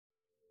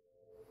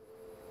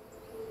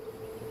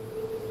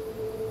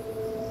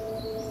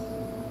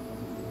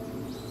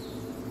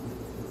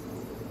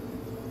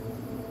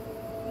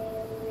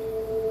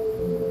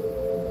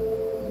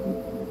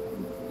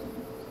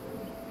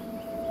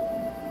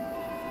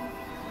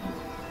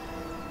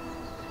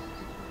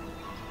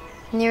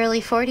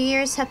Nearly 40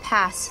 years have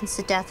passed since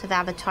the death of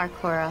Avatar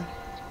Korra,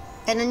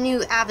 and a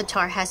new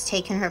Avatar has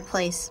taken her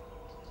place.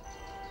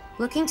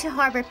 Looking to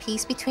harbor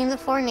peace between the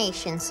four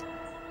nations,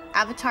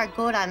 Avatar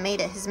Godai made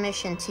it his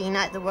mission to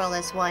unite the world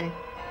as one.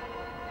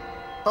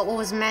 But what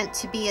was meant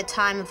to be a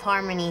time of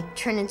harmony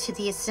turned into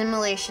the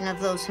assimilation of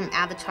those whom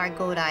Avatar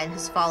Godai and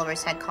his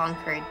followers had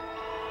conquered.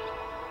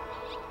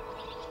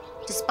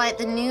 Despite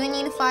the new and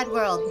unified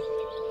world,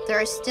 there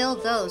are still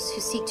those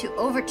who seek to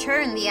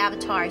overturn the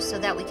Avatars so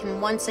that we can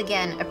once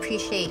again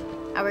appreciate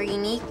our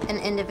unique and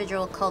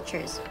individual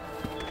cultures.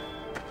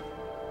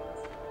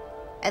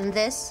 And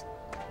this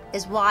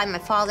is why my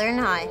father and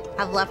I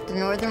have left the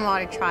Northern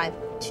Water Tribe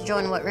to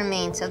join what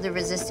remains of the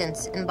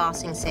resistance in Ba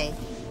Sing Se.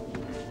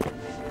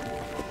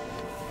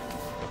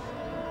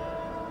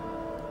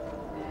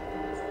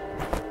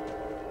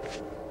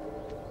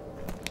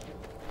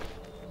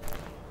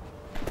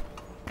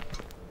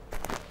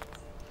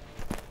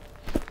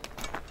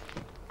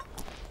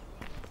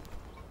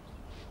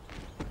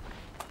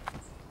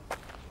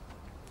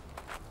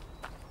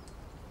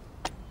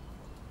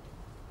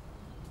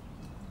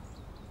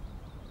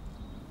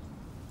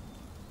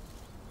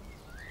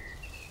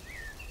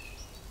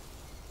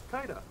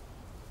 Kaida,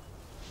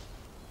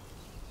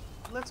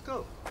 let's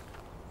go.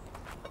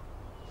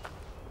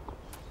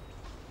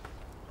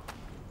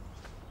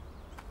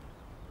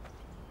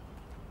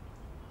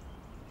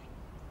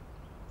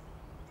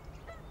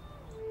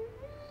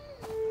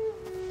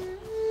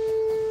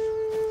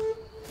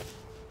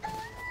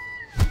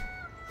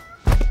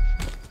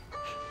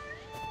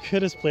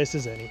 Good as place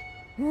as any.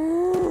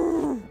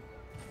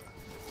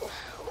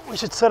 We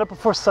should set up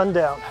before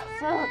sundown.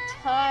 So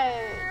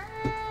tired.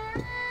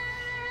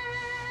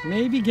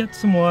 Maybe get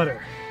some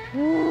water.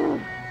 I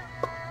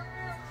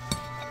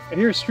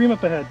hear a stream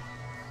up ahead.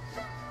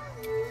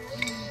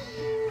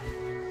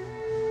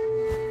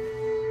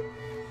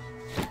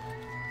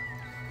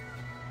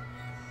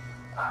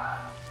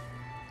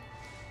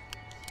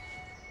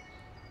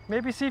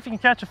 Maybe see if you can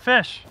catch a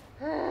fish.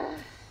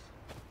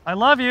 I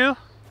love you.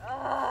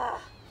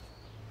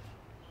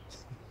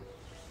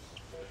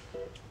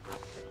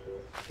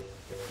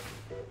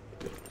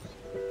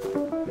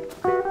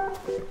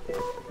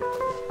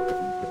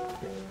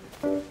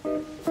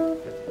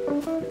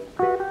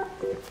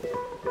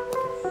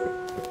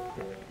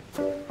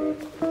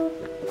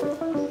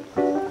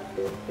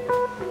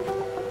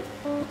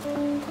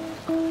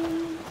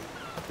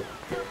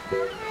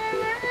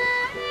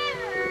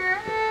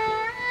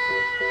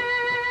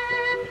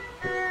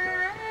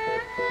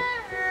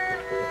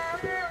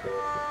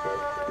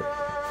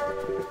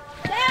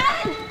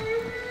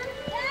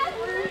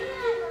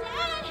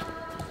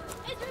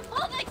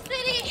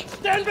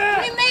 Stand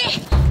back! We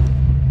made...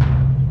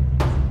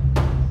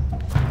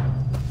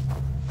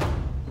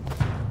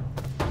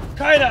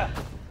 Kaida,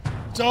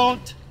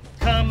 don't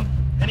come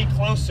any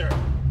closer.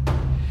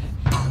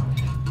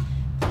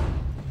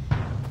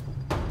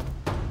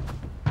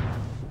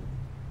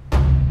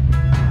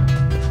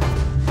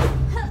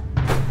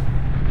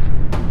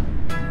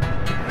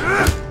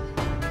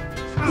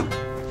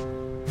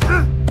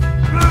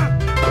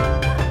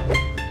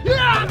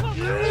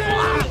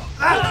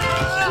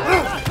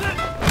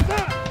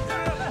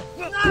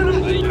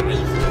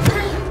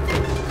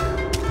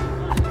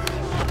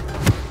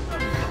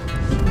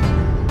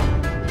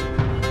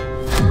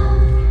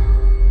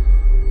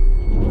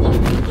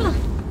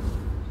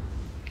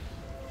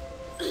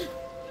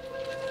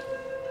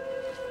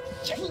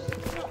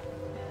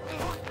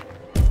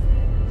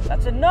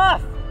 That's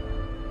enough!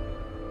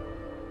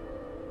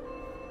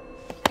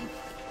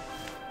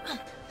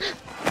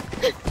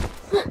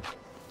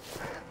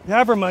 You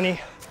have her money.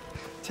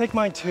 Take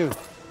mine too.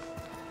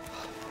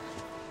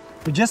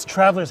 We're just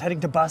travelers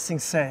heading to Ba Sing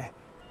Se.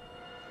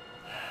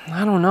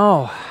 I don't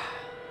know.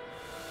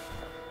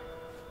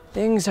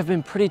 Things have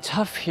been pretty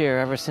tough here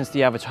ever since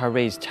the Avatar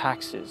raised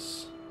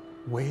taxes.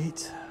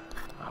 Wait.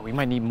 We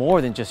might need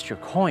more than just your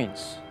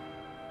coins.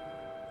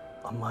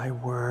 On my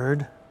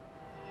word.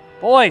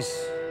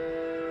 Boys!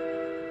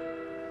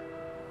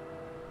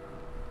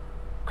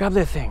 Grab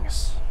their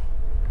things.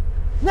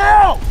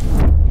 Now!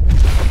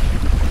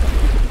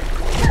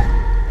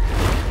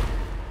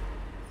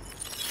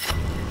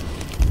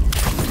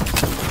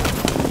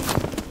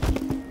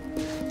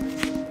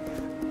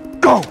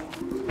 Go!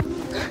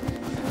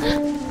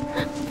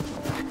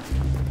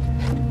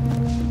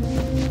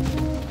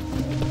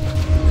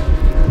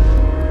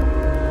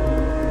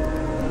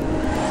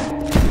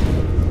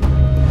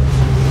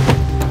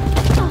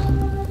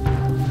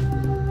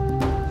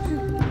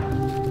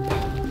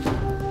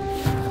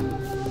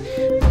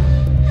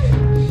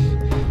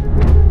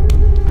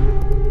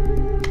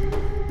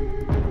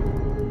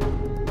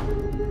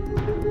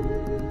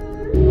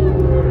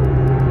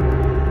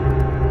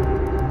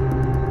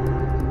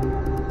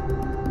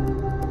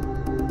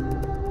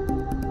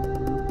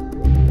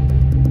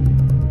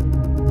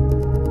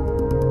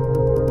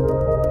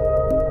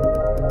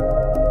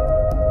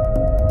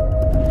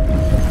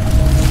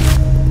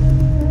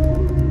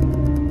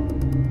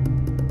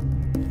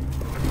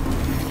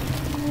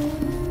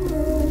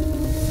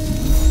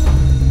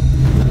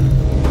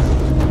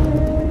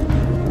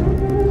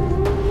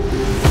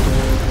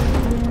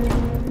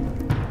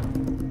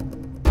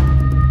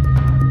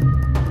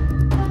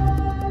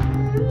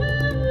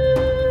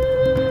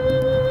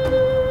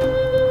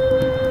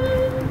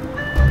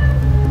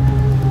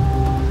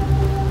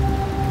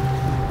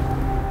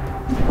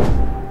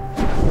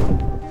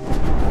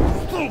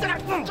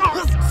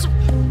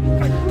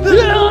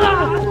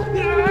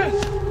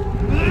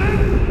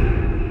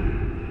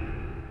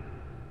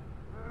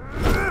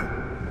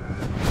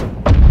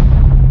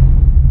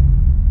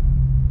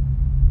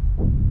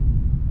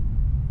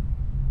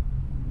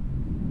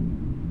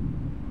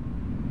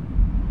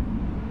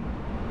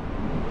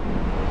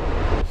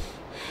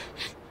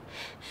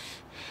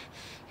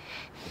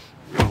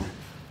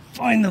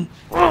 find them.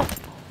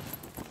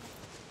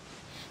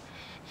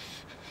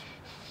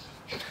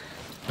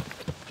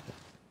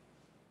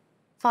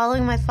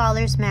 Following my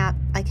father's map,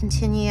 I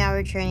continue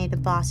our journey to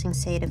Bossing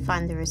Say to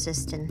find the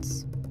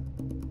resistance.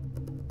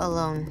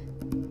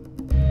 Alone.